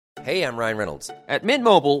Hey, I'm Ryan Reynolds. At Mint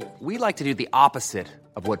Mobile, we like to do the opposite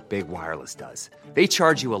of what Big Wireless does. They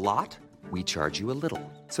charge you a lot, we charge you a little.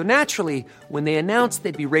 So naturally, when they announced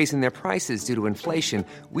they'd be raising their prices due to inflation,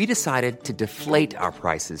 we decided to deflate our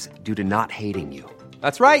prices due to not hating you.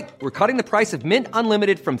 That's right. We're cutting the price of Mint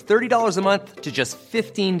Unlimited from $30 a month to just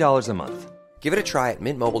 $15 a month. Give it a try at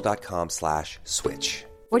mintmobile.com/switch.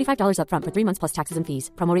 $45 up front for 3 months plus taxes and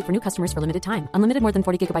fees. Promo rate for new customers for limited time. Unlimited more than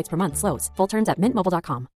 40 gigabytes per month. Slows full terms at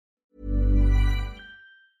mintmobile.com.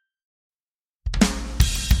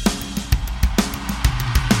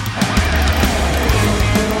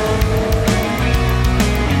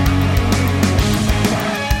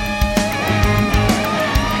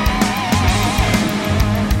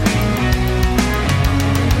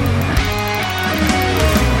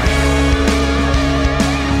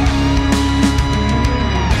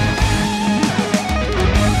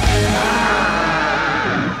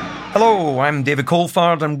 Hello, I'm David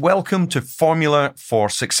Coulthard and welcome to Formula for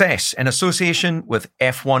Success in association with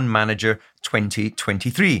F1 Manager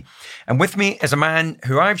 2023. And with me is a man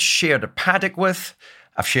who I've shared a paddock with,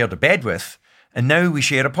 I've shared a bed with, and now we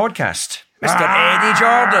share a podcast. Mr. Eddie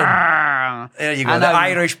Jordan. There you go, and the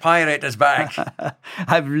Irish pirate is back.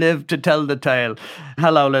 I've lived to tell the tale.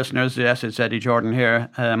 Hello, listeners. Yes, it's Eddie Jordan here.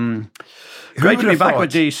 Great to be back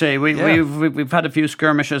with DC. We've had a few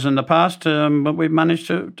skirmishes in the past, but we've managed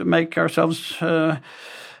to make ourselves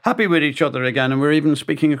happy with each other again, and we're even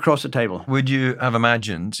speaking across the table. Would you have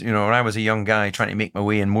imagined, when I was a young guy trying to make my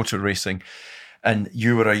way in motor racing, and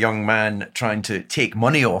you were a young man trying to take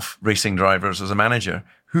money off racing drivers as a manager,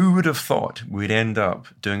 who would have thought we'd end up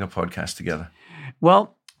doing a podcast together?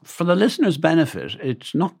 Well, for the listeners' benefit,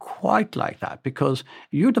 it's not quite like that, because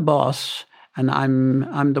you're the boss and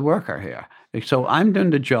I'm the worker here. So I'm doing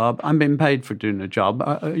the job. I'm being paid for doing the job.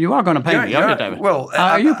 You are going to pay me, aren't you, David? Well,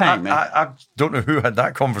 are you paying me? I don't know who had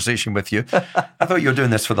that conversation with you. I thought you were doing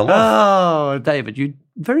this for the love. Oh, David, you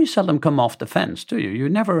very seldom come off the fence, do you? You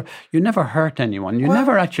never hurt anyone. You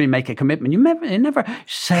never actually make a commitment. You never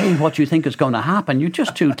say what you think is going to happen. You're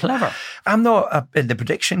just too clever. I'm not in the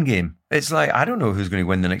prediction game. It's like, I don't know who's going to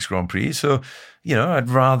win the next Grand Prix. So, I'd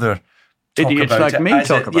rather... Idiots like me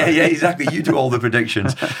talk about it. Yeah, exactly. You do all the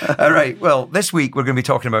predictions. All right. Well, this week we're going to be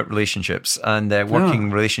talking about relationships and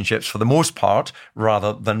working relationships for the most part,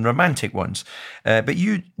 rather than romantic ones. But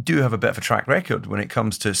you do have a bit of a track record when it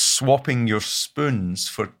comes to swapping your spoons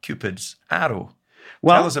for Cupid's arrow.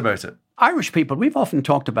 Tell us about it. Irish people, we've often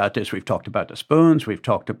talked about this. We've talked about the spoons. We've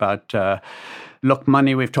talked about luck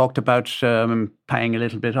money. We've talked about paying a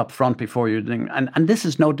little bit up front before you do. And this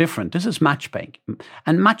is no different. This is matchmaking.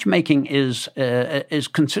 And matchmaking is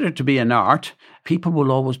considered to be an art. People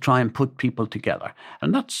will always try and put people together.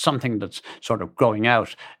 And that's something that's sort of growing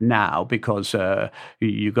out now, because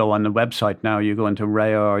you go on the website now, you go into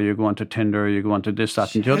Raya, or you go into Tinder, or you go into this,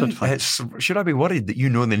 that, and the other. Should I be worried that you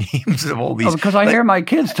know the names of all these? Oh, because I hear my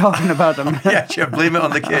kids talking about them. Yeah, sure, blame it on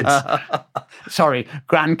the kids. Sorry,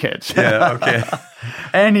 grandkids. Yeah, okay.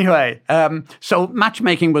 Anyway, so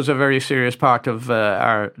matchmaking was a very serious part of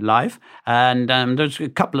our life. And there's a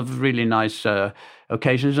couple of really nice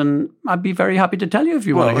occasions, and I'd be very happy to tell you if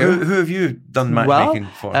you want to hear. Who have you done matchmaking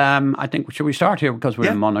for? I think, should we start here, because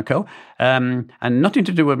we're in Monaco? And nothing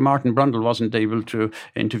to do with Martin Brundle wasn't able to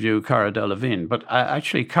interview Cara Delevingne, but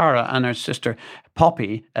actually Cara and her sister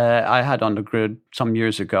Poppy I had on the grid some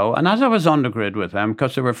years ago. And as I was on the grid with them,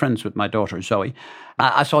 because they were friends with my daughter Zoe,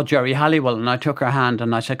 I saw Jerry Halliwell, and I took her hand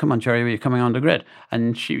and I said, "Come on, Jerry, are you coming on the grid?"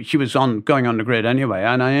 And she was going on the grid anyway.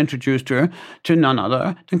 And I introduced her to none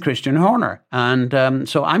other than Christian Horner. And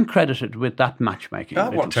so I'm credited with that matchmaking.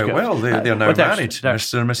 That worked out well. They're now married,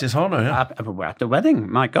 Mr. and Mrs. Horner. Yeah. We're at the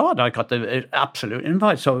wedding. My God, I got the absolute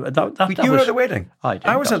invite. So you were at the wedding?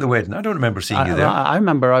 I was at the wedding. I don't remember seeing you there. I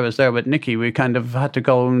remember I was there with Nicky. We kind of had to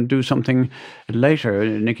go and do something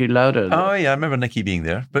later. Nicky Lauda. Oh, yeah, I remember Nicky being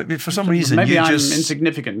there. But for some reason, maybe I'm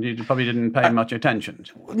insignificant. You probably didn't pay much attention.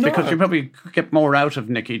 Because you probably could get more out of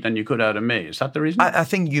Nicky than you could out of me. Is that the reason? I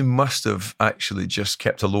think you must have actually just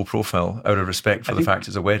kept a low profile out of respect for the fact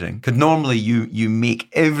it's a wedding. Because normally you make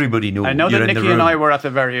everybody know. I know you're that in Nicky the room. and I were at the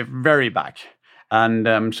very, very back.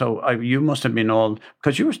 And so you must have been all...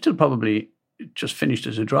 Because you were still probably just finished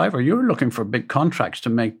as a driver. You were looking for big contracts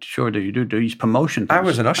to make sure that you do these promotion things. I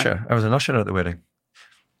was an usher. I was an usher at the wedding.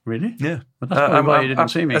 Really? Yeah. Well, that's probably why you didn't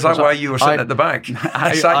see me. Is that why you were sitting at the back?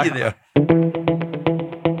 I sat you there.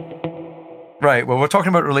 Right, well, we're talking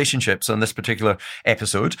about relationships on this particular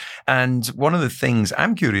episode. And one of the things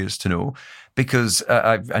I'm curious to know, because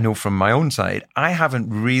I know from my own side, I haven't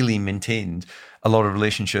really maintained a lot of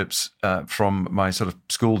relationships from my sort of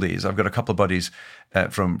school days. I've got a couple of buddies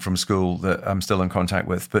from school that I'm still in contact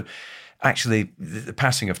with, but actually the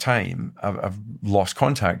passing of time, I've lost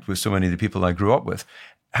contact with so many of the people I grew up with.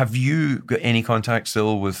 Have you got any contact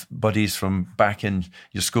still with buddies from back in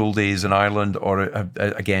your school days in Ireland, or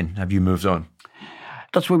again, have you moved on?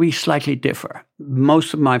 That's where we slightly differ.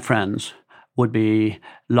 Most of my friends would be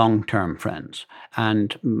long-term friends,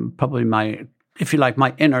 and probably my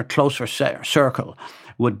inner closer circle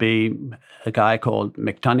would be a guy called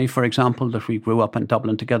Mick Tunney, for example, that we grew up in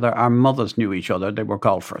Dublin together. Our mothers knew each other. They were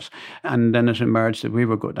golfers. And then it emerged that we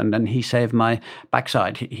were good. And then he saved my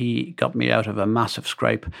backside. He got me out of a massive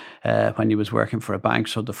scrape when he was working for a bank.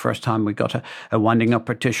 So the first time we got a winding up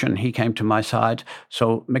petition, he came to my side.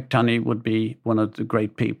 So Mick Tunney would be one of the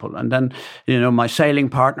great people. And then, my sailing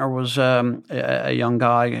partner was a young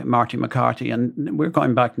guy, Marty McCarthy. And we're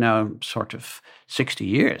going back now sort of 60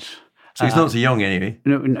 years. So he's not so young anyway.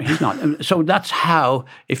 No, he's not. So that's how,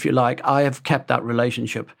 if you like, I have kept that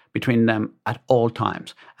relationship between them at all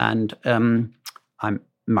times. And I'm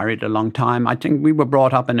married a long time. I think we were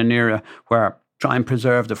brought up in an era where try and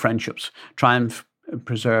preserve the friendships, try and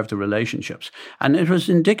preserve the relationships. And it was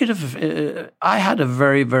indicative. I had a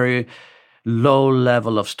very, very low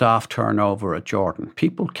level of staff turnover at Jordan.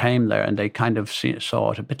 People came there and they kind of saw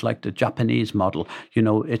it a bit like the Japanese model.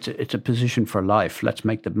 It's a position for life. Let's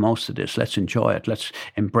make the most of this. Let's enjoy it. Let's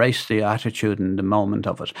embrace the attitude and the moment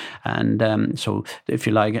of it. And so, if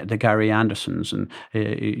you like, the Gary Andersons and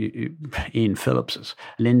Ian Phillipses.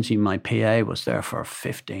 Lindsay, my PA, was there for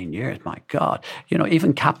 15 years. My God.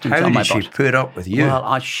 Even captains on my boat. How did she put up with you?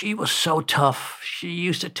 Well, she was so tough. She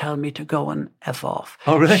used to tell me to go and F off.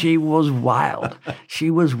 Oh, really? She was wild. She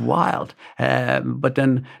was wild. But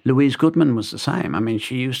then Louise Goodman was the same. I mean,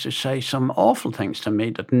 she used to say some awful things to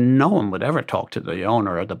me that no one would ever talk to the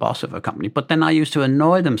owner or the boss of a company. But then I used to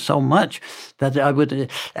annoy them so much that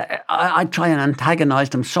I'd try and antagonize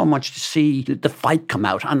them so much to see the fight come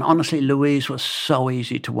out. And honestly, Louise was so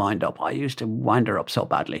easy to wind up. I used to wind her up so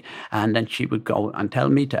badly. And then she would go and tell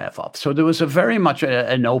me to F off. So there was a very much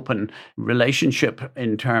an open relationship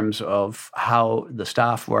in terms of how the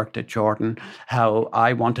staff worked at Jordan, how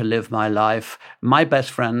I want to live my life. My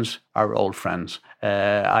best friends are old friends.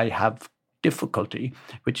 I have difficulty,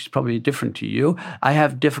 which is probably different to you. I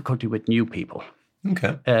have difficulty with new people.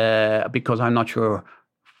 Okay. Because I'm not sure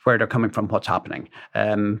where they're coming from, what's happening.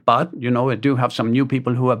 But, I do have some new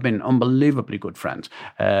people who have been unbelievably good friends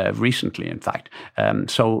recently, in fact.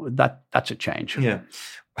 So that's a change. Yeah.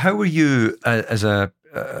 How were you as a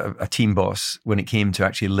team boss when it came to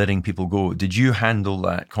actually letting people go? Did you handle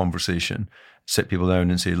that conversation, sit people down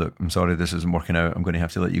and say, look, I'm sorry, this isn't working out, I'm going to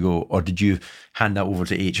have to let you go? Or did you hand that over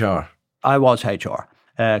to HR? I was HR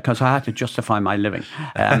because I had to justify my living.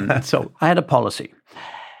 So I had a policy.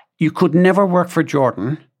 You could never work for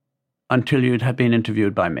Jordan until you'd have been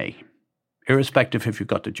interviewed by me, irrespective if you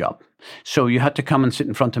got the job. So you had to come and sit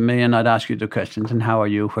in front of me and I'd ask you the questions. And how are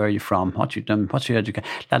you? Where are you from? What you done? What's your education?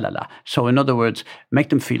 La, la, la. So in other words, make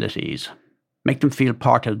them feel at ease. Make them feel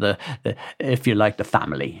part of the if you like, the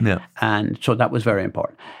family. Yeah. And so that was very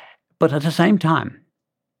important. But at the same time,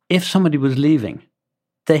 if somebody was leaving,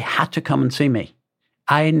 they had to come and see me.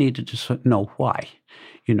 I needed to know why.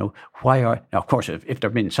 Why are... Now, of course, if they're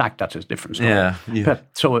being sacked, that's a different story. Yeah. But,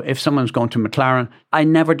 so if someone's going to McLaren, I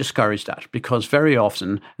never discouraged that because very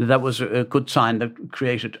often that was a good sign that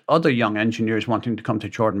created other young engineers wanting to come to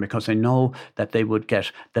Jordan because they know that they would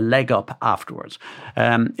get the leg up afterwards.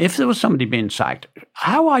 If there was somebody being sacked,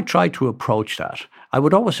 how I try to approach that, I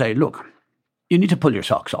would always say, look, you need to pull your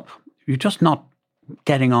socks up. You're just not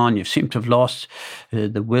getting on. You seem to have lost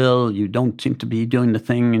the will. You don't seem to be doing the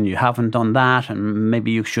thing and you haven't done that and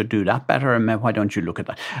maybe you should do that better and why don't you look at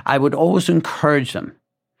that? I would always encourage them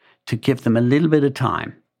to give them a little bit of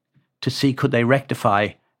time to see could they rectify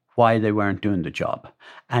why they weren't doing the job.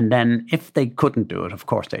 And then if they couldn't do it, of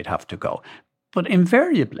course they'd have to go. But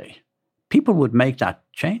invariably, people would make that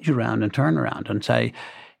change around and turn around and say,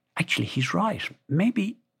 actually, he's right.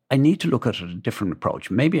 Maybe I need to look at a different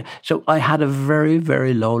approach. Maybe. So I had a very,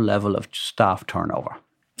 very low level of staff turnover.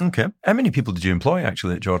 Okay. How many people did you employ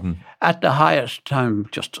actually at Jordan? At the highest time,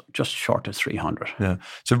 just short of 300. Yeah.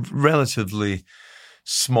 So relatively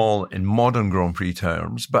small in modern Grand Prix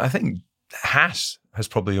terms, but I think Haas has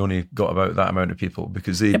probably only got about that amount of people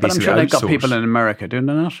because they but I'm sure they've got people in America, do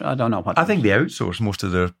they not? I don't know what. I think they outsource most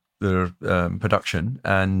of their production,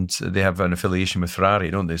 and they have an affiliation with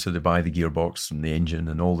Ferrari, don't they? So they buy the gearbox and the engine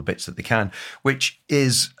and all the bits that they can, which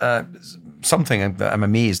is something that I'm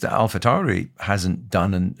amazed that AlphaTauri hasn't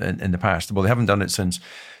done in the past. Well, they haven't done it since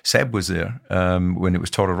Seb was there when it was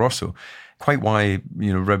Toro Rosso. quite why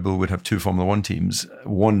Red Bull would have two Formula One teams,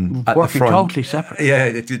 one at working the front, totally separate.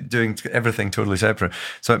 Yeah, doing everything totally separate.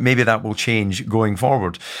 So maybe that will change going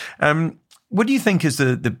forward. What do you think is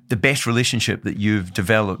the best relationship that you've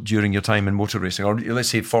developed during your time in motor racing, or let's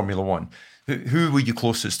say Formula One? Who were you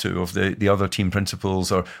closest to of the other team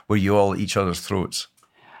principals, or were you all at each other's throats?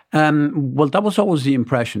 Well, that was always the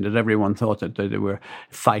impression, that everyone thought that they were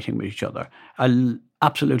fighting with each other. I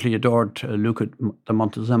absolutely adored Luca de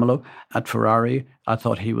Montezemolo at Ferrari. I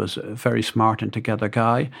thought he was a very smart and together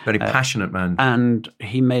guy. Very passionate man. And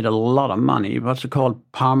he made a lot of money. What's it called?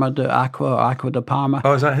 Parma de Aqua, or Aqua de Parma.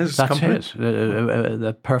 Oh, is that his company? That's his.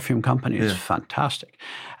 The perfume company is fantastic.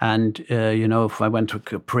 And, if I went to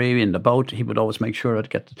Capri in the boat, he would always make sure I'd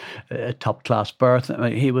get a top-class berth. I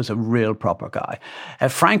mean, he was a real proper guy.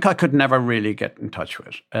 Frank, I could never really get in touch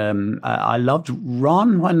with. I loved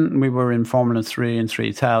Ron when we were in Formula 3 and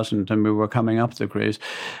 3000 and we were coming up the cruise.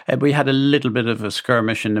 We had a little bit of a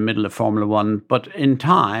skirmish in the middle of Formula 1, but in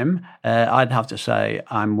time, I'd have to say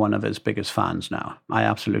I'm one of his biggest fans now. I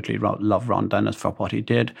absolutely love Ron Dennis for what he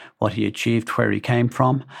did, what he achieved, where he came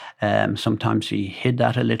from. Sometimes he hid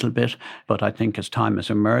that a little bit, but I think as time has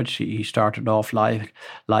emerged, he started off life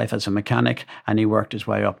as a mechanic and he worked his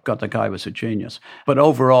way up. God, the guy was a genius. But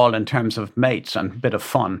overall, in terms of mates and a bit of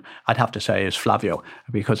fun, I'd have to say is Flavio,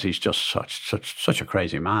 because he's just such a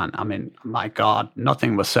crazy man. I mean, my God,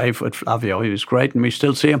 nothing was safe with Flavio. He was great, and we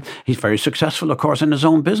still see him. He's very successful, of course, in his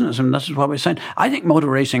own business, and this is what we're saying. I think motor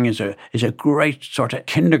racing is a great sort of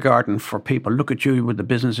kindergarten for people. Look at you with the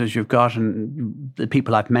businesses you've got, and the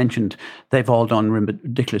people I've mentioned, they've all done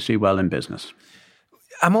ridiculously well in business.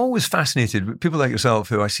 I'm always fascinated with people like yourself,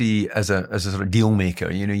 who I see as a sort of deal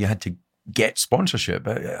maker. You had to get sponsorship.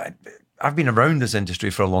 I've been around this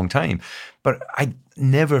industry for a long time, but I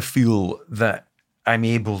never feel that I'm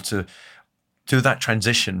able to do that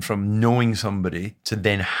transition from knowing somebody to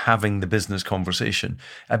then having the business conversation.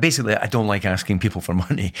 Basically, I don't like asking people for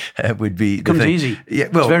money. Would be the Comes thing. easy. Yeah,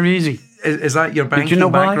 well, it's very easy. Is that your banking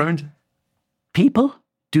background? Why? People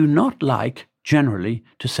do not like generally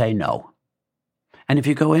to say no. And if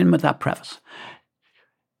you go in with that preface,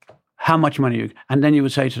 how much money and then you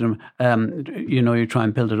would say to them, you try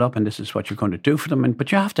and build it up and this is what you're going to do for them.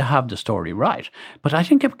 But you have to have the story right. But I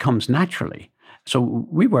think it comes naturally. So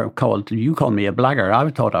you called me a blagger. I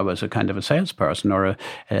thought I was a kind of a salesperson or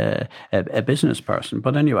a business person.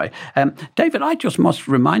 But anyway, David, I just must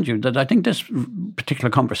remind you that I think this particular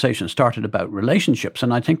conversation started about relationships.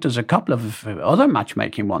 And I think there's a couple of other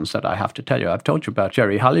matchmaking ones that I have to tell you. I've told you about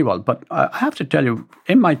Jerry Halliwell, but I have to tell you,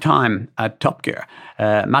 in my time at Top Gear,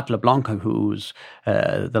 Matt LeBlanc, who's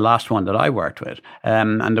the last one that I worked with,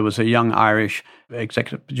 and there was a young Irish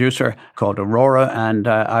executive producer called Aurora, and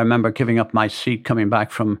I remember giving up my seat coming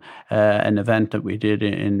back from an event that we did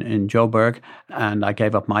in Joburg, and I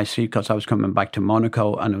gave up my seat because I was coming back to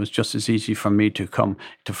Monaco, and it was just as easy for me to come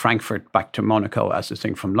to Frankfurt back to Monaco as the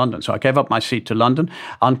thing from London. So I gave up my seat to London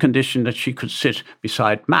on condition that she could sit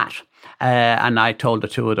beside Matt. And I told the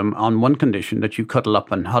two of them on one condition, that you cuddle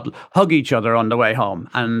up and hug each other on the way home.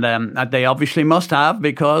 And they obviously must have,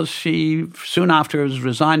 because she soon after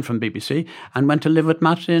resigned from BBC and went to live with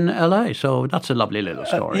Matt in LA. So that's a lovely little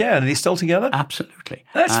story. Yeah, and are they still together? Absolutely.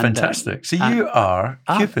 That's fantastic. So you are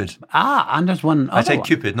Cupid. And there's one other I said one.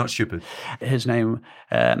 Cupid, not stupid. His name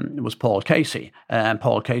was Paul Casey.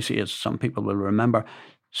 Paul Casey, as some people will remember,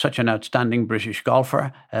 such an outstanding British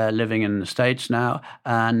golfer, living in the States now,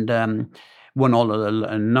 and won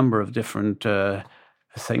a number of different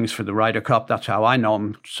things for the Ryder Cup. That's how I know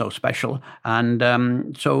him, so special.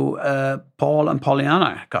 And so Paul and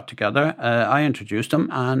Pollyanna got together. I introduced them,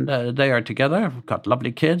 and they are together, got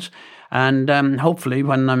lovely kids. And hopefully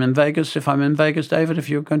when I'm in Vegas, if I'm in Vegas, David, if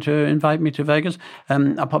you're going to invite me to Vegas,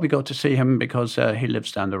 I'll probably go to see him, because he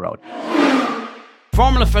lives down the road.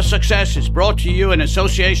 Formula for Success is brought to you in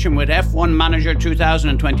association with F1 Manager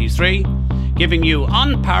 2023, giving you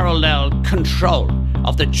unparalleled control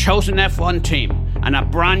of the chosen F1 team and a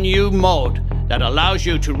brand new mode that allows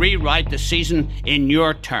you to rewrite the season in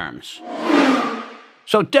your terms.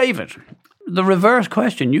 So, David, the reverse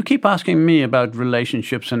question, you keep asking me about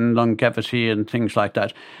relationships and longevity and things like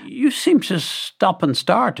that. You seem to stop and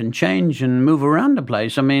start and change and move around the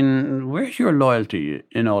place. I mean, where's your loyalty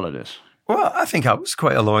in all of this? Well, I think I was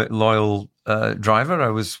quite a loyal driver. I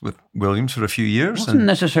was with Williams for a few years. I wasn't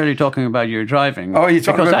necessarily talking about your driving. Oh, you're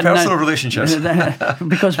talking about personal relationships.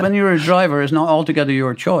 Because when you're a driver, it's not altogether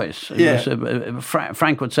your choice. Yeah.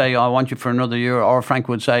 Frank would say, I want you for another year, or Frank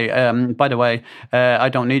would say, by the way, I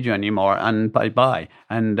don't need you anymore, and bye-bye.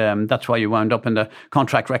 And that's why you wound up in the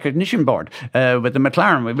contract recognition board with the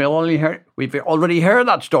McLaren. We've already heard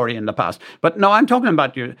that story in the past. But no, I'm talking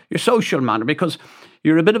about your social manner, because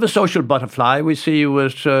you're a bit of a social butterfly. We see you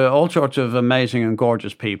with all sorts of amazing and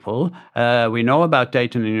gorgeous people. We know about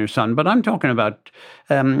Dayton and your son, but I'm talking about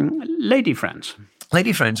lady friends.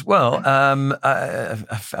 Lady friends. Well,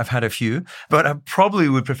 I've had a few, but I probably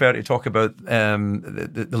would prefer to talk about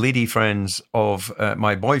the lady friends of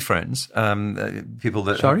my boyfriends, people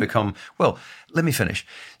that have become... Well, let me finish.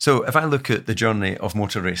 So if I look at the journey of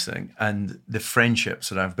motor racing and the friendships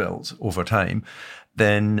that I've built over time,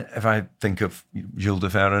 then if I think of Gilles de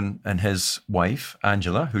Ferran and his wife,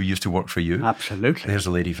 Angela, who used to work for you. Absolutely. There's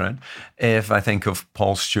a lady friend. If I think of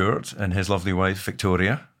Paul Stewart and his lovely wife,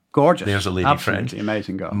 Victoria. Gorgeous. There's a lady Absolutely friend.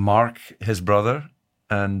 Amazing girl. Mark, his brother,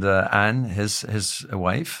 and Anne, his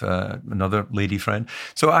wife, another lady friend.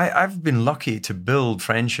 So I've been lucky to build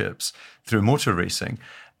friendships through motor racing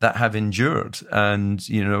that have endured, and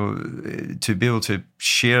to be able to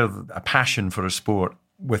share a passion for a sport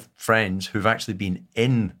with friends who've actually been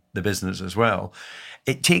in the business as well,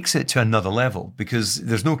 it takes it to another level, because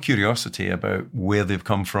there's no curiosity about where they've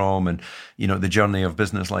come from and, the journey of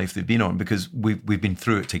business life they've been on, because we've been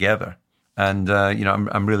through it together. And,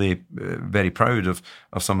 I'm really very proud of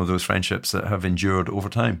some of those friendships that have endured over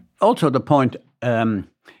time. Also the point, a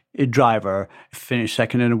driver finished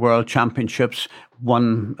second in the World Championships,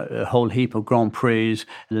 won a whole heap of Grand Prix,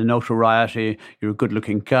 the notoriety, you're a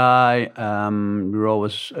good-looking guy, you're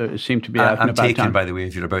always seem to be out and about. I'm taken, by the way,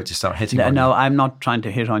 if you're about to start hitting on No, me. I'm not trying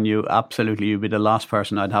to hit on you. Absolutely, you'd be the last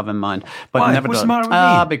person I'd have in mind. But Why? never What's done. the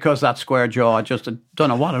matter with me? Because that square jaw, I just don't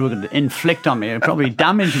know what it would inflict on me. It probably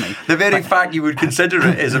damage me. The very fact you would consider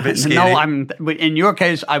it is a bit scary. No, in your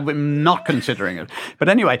case, I'm not considering it. But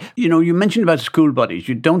anyway, you mentioned about school buddies.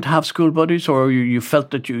 You don't have school buddies, or you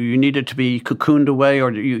felt that you needed to be cocooned away,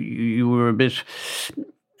 or you were a bit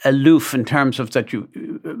aloof in terms of that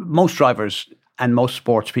most drivers and most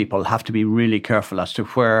sports people have to be really careful as to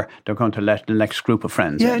where they're going to let the next group of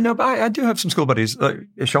friends in. No, but I do have some school buddies. Like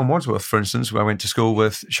Sean Wadsworth, for instance, who I went to school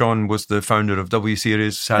with. Sean was the founder of W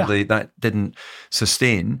Series. Sadly, that didn't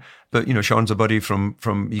sustain. But, Sean's a buddy from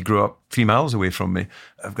he grew up 3 miles away from me.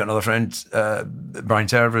 I've got another friend, Brian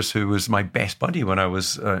Service, who was my best buddy when I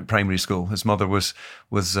was primary school. His mother was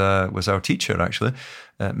our teacher, actually,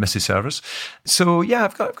 Mrs. Service. So, yeah,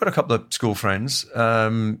 I've got a couple of school friends.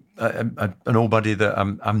 An old buddy that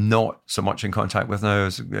I'm not so much in contact with now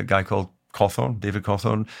is a guy called Cawthorne, David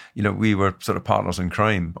Cawthorne. We were sort of partners in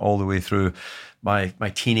crime all the way through my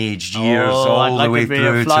teenage years, all I'd the way like to be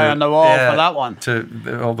through a fly on the wall for that one.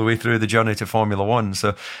 All the way through the journey to Formula One.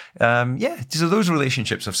 So, so those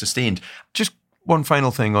relationships have sustained. Just one final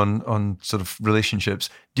thing on sort of relationships.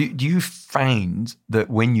 Do you find that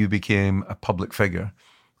when you became a public figure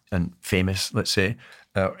and famous, let's say,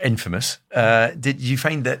 infamous, did you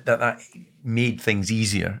find that made things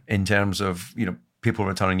easier in terms of, people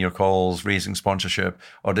returning your calls, raising sponsorship,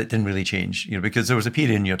 or it didn't really change? Because there was a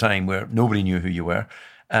period in your time where nobody knew who you were.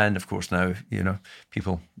 And of course now,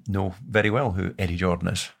 people know very well who Eddie Jordan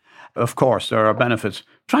is. Of course, there are benefits.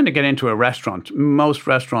 Trying to get into a restaurant, most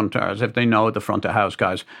restaurateurs, if they know the front of house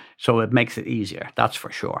guys, so it makes it easier, that's for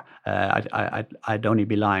sure. I'd only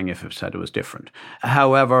be lying if I said it was different.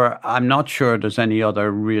 However, I'm not sure there's any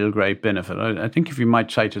other real great benefit. I think if you might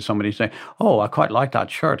say to somebody, say, I quite like that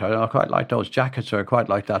shirt, I quite like those jackets, or I quite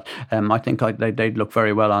like that, I think they'd look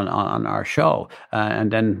very well on our show. And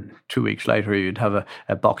then 2 weeks later, you'd have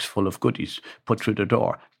a box full of goodies put through the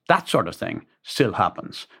door. That sort of thing still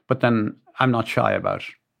happens. But then I'm not shy about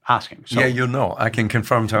asking. So. Yeah, you're not. I can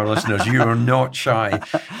confirm to our listeners, you are not shy.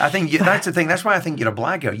 I think that's the thing. That's why I think you're a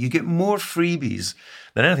blagger. You get more freebies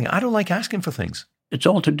than anything. I don't like asking for things. It's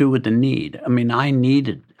all to do with the need. I mean, I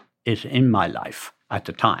needed it in my life at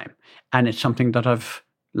the time. And it's something that I've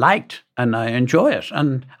liked and I enjoy it.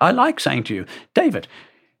 And I like saying to you, David,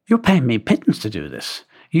 you're paying me pittance to do this.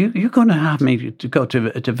 You're going to have me to go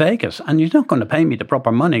to Vegas, and you're not going to pay me the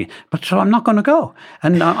proper money, but so I'm not going to go.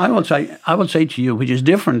 And I will say to you, which is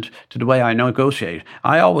different to the way I negotiate.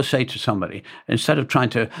 I always say to somebody, instead of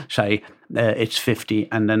trying to say it's 50,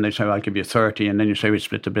 and then they say I'll give you 30, and then you say we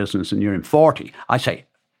split the business, and you're in 40. I say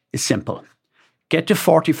it's simple. Get to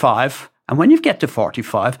 45, and when you get to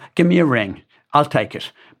 45, give me a ring. I'll take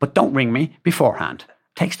it, but don't ring me beforehand.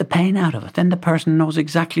 takes the pain out of it. Then the person knows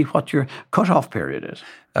exactly what your cut-off period is.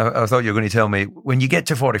 I thought you were going to tell me, when you get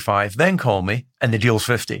to 45, then call me and the deal's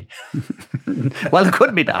 50. Well, it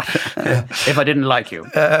could be that, if I didn't like you.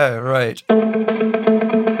 Right.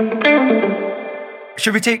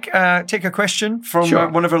 Should we take a question from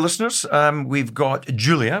one of our listeners? We've got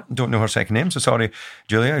Julia. Don't know her second name, so sorry,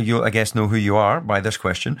 Julia. You, I guess, know who you are by this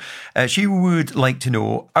question. She would like to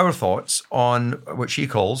know our thoughts on what she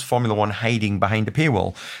calls Formula One hiding behind a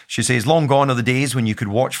paywall. She says, long gone are the days when you could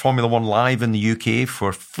watch Formula One live in the UK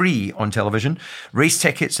for free on television. Race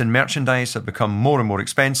tickets and merchandise have become more and more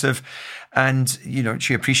expensive. And, you know,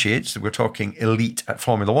 she appreciates that we're talking elite at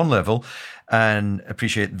Formula One level and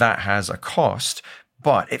appreciate that has a cost.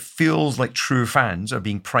 But it feels like true fans are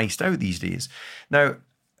being priced out these days. Now,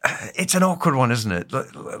 it's an awkward one, isn't it?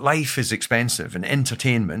 Life is expensive and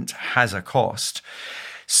entertainment has a cost.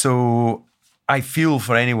 So I feel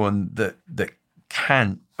for anyone that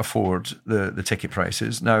can't afford the ticket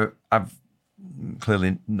prices. Now, I've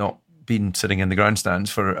clearly not been sitting in the grandstands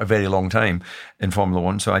for a very long time in Formula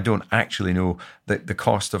One, so I don't actually know the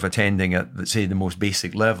cost of attending at, say, the most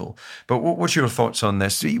basic level. But what's your thoughts on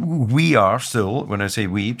this? We are still, when I say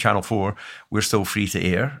we, Channel 4, we're still free to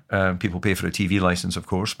air. People pay for a TV license, of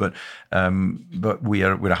course, but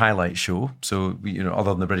we're a highlight show. So, you know,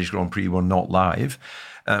 other than the British Grand Prix, we're not live.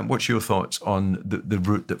 What's your thoughts on the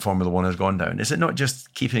route that Formula One has gone down? Is it not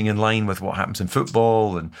just keeping in line with what happens in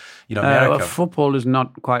football and, you know, America? Well, football is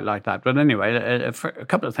not quite like that. But anyway, a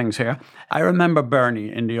couple of things here. I remember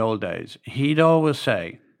Bernie in the old days. He'd always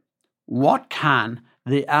say, what can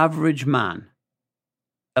the average man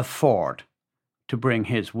afford to bring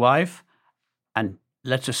his wife and,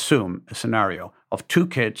 let's assume a scenario of 2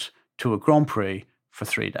 kids to a Grand Prix for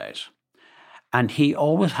 3 days? And he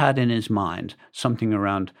always had in his mind something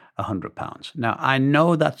around £100. Now, I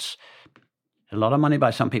know that's a lot of money by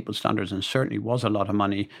some people's standards, and certainly was a lot of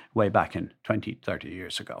money way back in 20, 30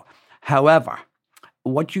 years ago. However,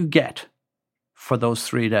 what you get for those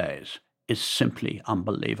 3 days is simply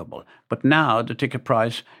unbelievable. But now the ticket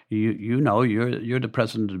price, you know, you're the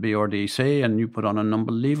president of the BRDC and you put on an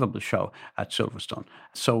unbelievable show at Silverstone.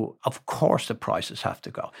 So of course the prices have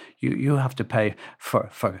to go. You have to pay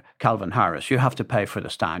for Calvin Harris. You have to pay for the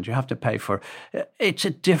stand. You have to pay for. It's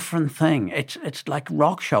a different thing. It's like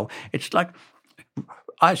rock show. It's like.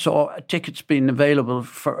 I saw tickets being available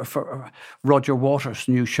for Roger Waters'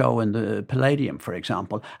 new show in the Palladium, for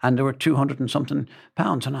example, and there were 200 and something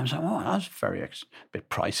pounds. And I was like, oh, that's very bit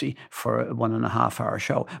pricey for a 1.5 hour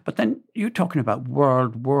show. But then you're talking about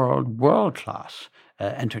world class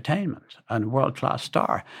entertainment and world class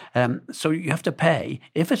star. So you have to pay,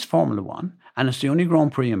 if it's Formula One and it's the only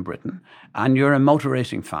Grand Prix in Britain and you're a motor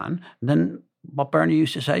racing fan, then what Bernie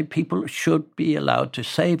used to say, people should be allowed to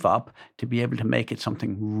save up to be able to make it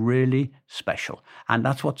something really special. And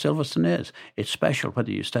that's what Silverstone is. It's special,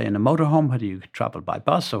 whether you stay in a motorhome, whether you travel by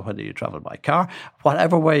bus or whether you travel by car,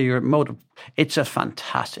 whatever way your motor. It's a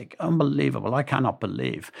fantastic, unbelievable. I cannot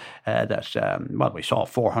believe that, we saw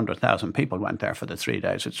 400,000 people went there for the 3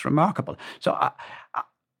 days. It's remarkable. So,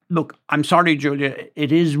 look, I'm sorry, Julia,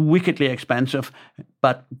 it is wickedly expensive,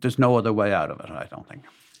 but there's no other way out of it, I don't think.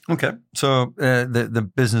 Okay, so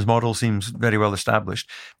the business model seems very well established,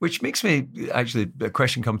 which makes me actually a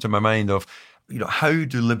question come to my mind of, you know, how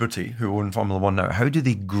do Liberty, who own Formula One now, how do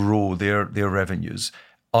they grow their revenues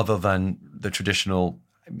other than the traditional,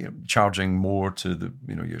 you know, charging more to the,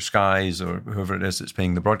 you know, your Skies or whoever it is that's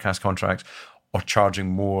paying the broadcast contracts, or charging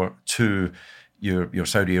more to your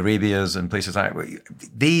Saudi Arabias and places like that?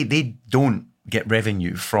 They don't get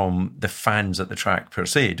revenue from the fans at the track per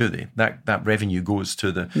se, do they? That revenue goes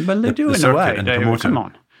to the well, they do the in a way. And promoter. Come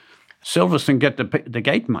on, Silverstone get the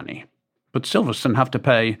gate money, but Silverstone have to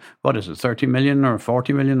pay, what is it, 30 million or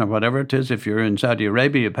 40 million or whatever it is. If you're in Saudi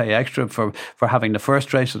Arabia, you pay extra for having the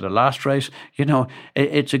first race or the last race. You know,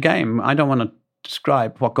 it's a game. I don't want to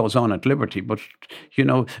describe what goes on at Liberty, but, you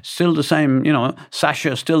know, still the same, you know,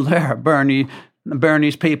 Sasha is still there.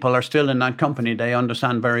 Bernie's people are still in that company. They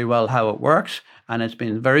understand very well how it works, and it's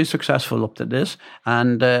been very successful up to this.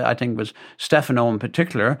 And I think it was Stefano in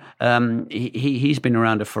particular. He's been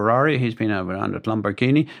around at Ferrari, he's been around at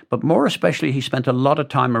Lamborghini, but more especially, he spent a lot of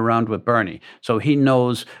time around with Bernie, so he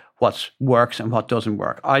knows what works and what doesn't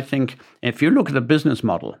work. I think if you look at the business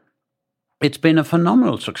model, it's been a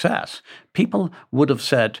phenomenal success. People would have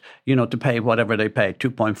said, you know, to pay whatever they paid,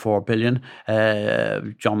 2.4 billion,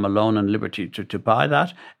 John Malone and Liberty to buy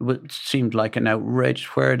that, it seemed like an outrage.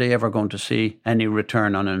 Where are they ever going to see any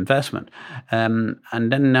return on investment? And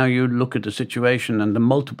then now you look at the situation and the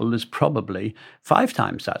multiple is probably 5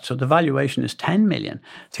 times that. So the valuation is 10 million.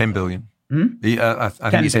 10 billion. I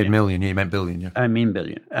think you said million. You meant billion. Yeah. I mean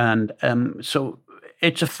billion. And so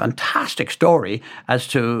it's a fantastic story as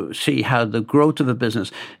to see how the growth of a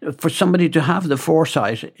business, for somebody to have the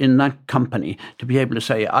foresight in that company to be able to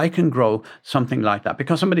say, I can grow something like that.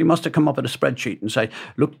 Because somebody must have come up with a spreadsheet and say,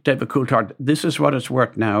 look, David Coulthard, this is what it's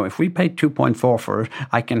worth now. If we pay 2.4 for it,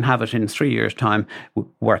 I can have it in 3 years' time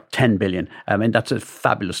worth 10 billion. I mean, that's a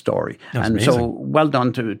fabulous story. That's and amazing. so well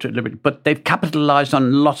done to Liberty. But they've capitalised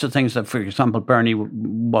on lots of things that, for example, Bernie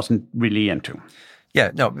wasn't really into.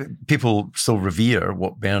 Yeah, no, people still revere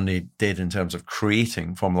what Bernie did in terms of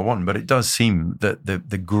creating Formula One, but it does seem that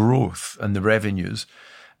the growth and the revenues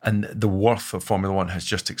and the worth of Formula One has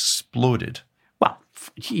just exploded. Well,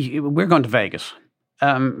 we're going to Vegas.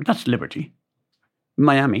 That's Liberty.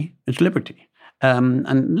 Miami, it's Liberty.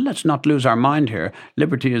 And let's not lose our mind here.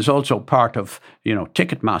 Liberty is also part of,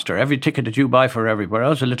 Ticketmaster. Every ticket that you buy for everywhere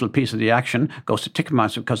else, a little piece of the action goes to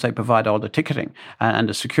Ticketmaster because they provide all the ticketing and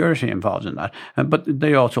the security involved in that. But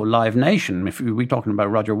they also Live Nation, if we're talking about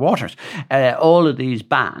Roger Waters. All of these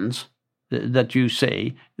bands that you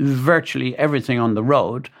see, virtually everything on the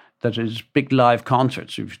road that is big live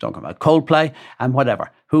concerts, if you're talking about Coldplay and whatever.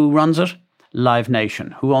 Who runs it? Live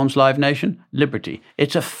Nation. Who owns Live Nation? Liberty.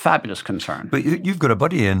 It's a fabulous concern. But you've got a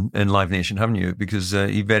buddy in Live Nation, haven't you? Because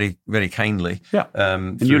he very, very kindly... Yeah.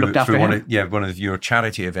 And you looked after him. One of your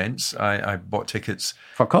charity events. I bought tickets...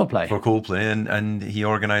 For Coldplay. And he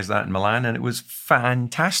organised that in Milan, and it was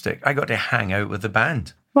fantastic. I got to hang out with the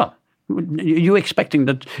band. Well, you expecting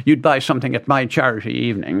that you'd buy something at my charity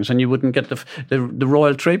evenings and you wouldn't get the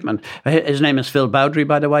royal treatment. His name is Phil Bowdry,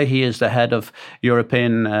 by the way. He is the head of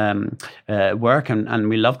European work, and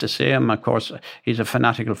we love to see him. Of course, he's a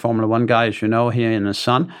fanatical Formula One guy, as you know, he and his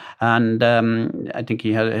son. And I think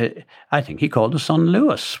he called his son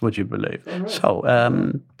Lewis, would you believe? Oh, right.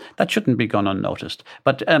 So that shouldn't be gone unnoticed.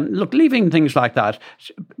 But look, leaving things like that,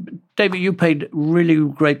 David, you paid really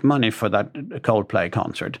great money for that Coldplay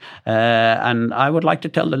concert. And I would like to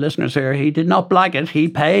tell the listeners here, he did not blag it. He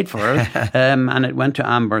paid for it. And it went to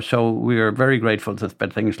Amber. So we are very grateful for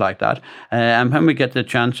things like that. And when we get the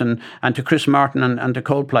chance, and to Chris Martin and to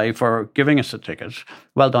Coldplay for giving us the tickets,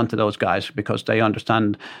 well done to those guys, because they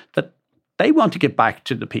understand that they want to get back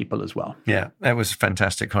to the people as well. Yeah, that was a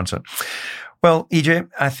fantastic concert. Well, EJ,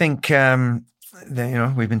 I think...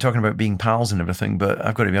 we've been talking about being pals and everything, but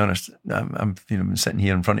I've got to be honest, I'm been sitting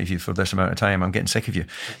here in front of you for this amount of time. I'm getting sick of you.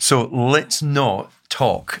 So let's not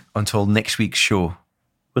talk until next week's show.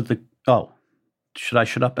 Should I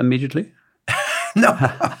shut up immediately? No.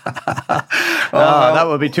 That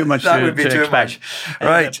would be too much to expect.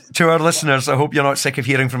 Right. To our listeners, I hope you're not sick of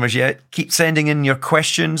hearing from us yet. Keep sending in your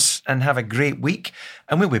questions and have a great week.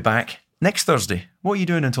 And we'll be back next Thursday. What are you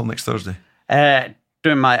doing until next Thursday?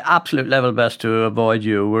 Doing my absolute level best to avoid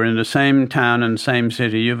you. We're in the same town and same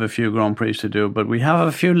city. You have a few Grand Prix to do, but we have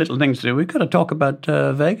a few little things to do. We've got to talk about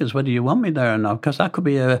Vegas, whether you want me there or not, because that could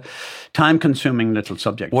be a time-consuming little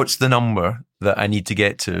subject. What's the number that I need to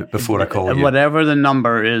get to before I call you? Whatever the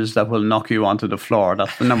number is that will knock you onto the floor,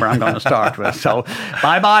 that's the number I'm going to start with. So,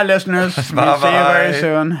 bye-bye, listeners. Bye-bye. We'll see you very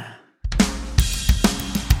soon.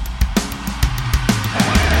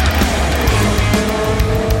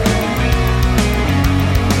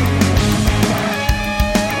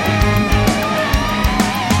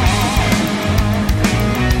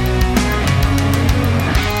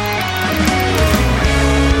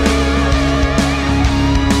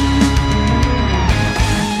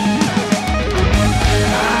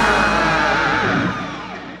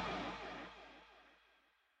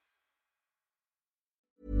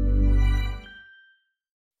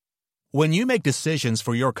 When you make decisions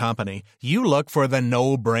for your company, you look for the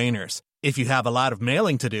no-brainers. If you have a lot of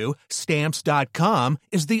mailing to do, Stamps.com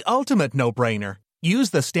is the ultimate no-brainer. Use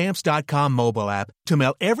the Stamps.com mobile app to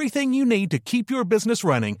mail everything you need to keep your business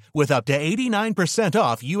running with up to 89%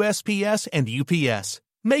 off USPS and UPS.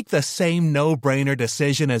 Make the same no-brainer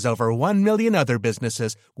decision as over 1 million other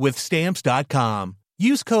businesses with Stamps.com.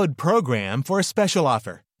 Use code PROGRAM for a special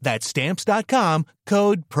offer. That's Stamps.com,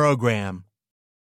 code PROGRAM.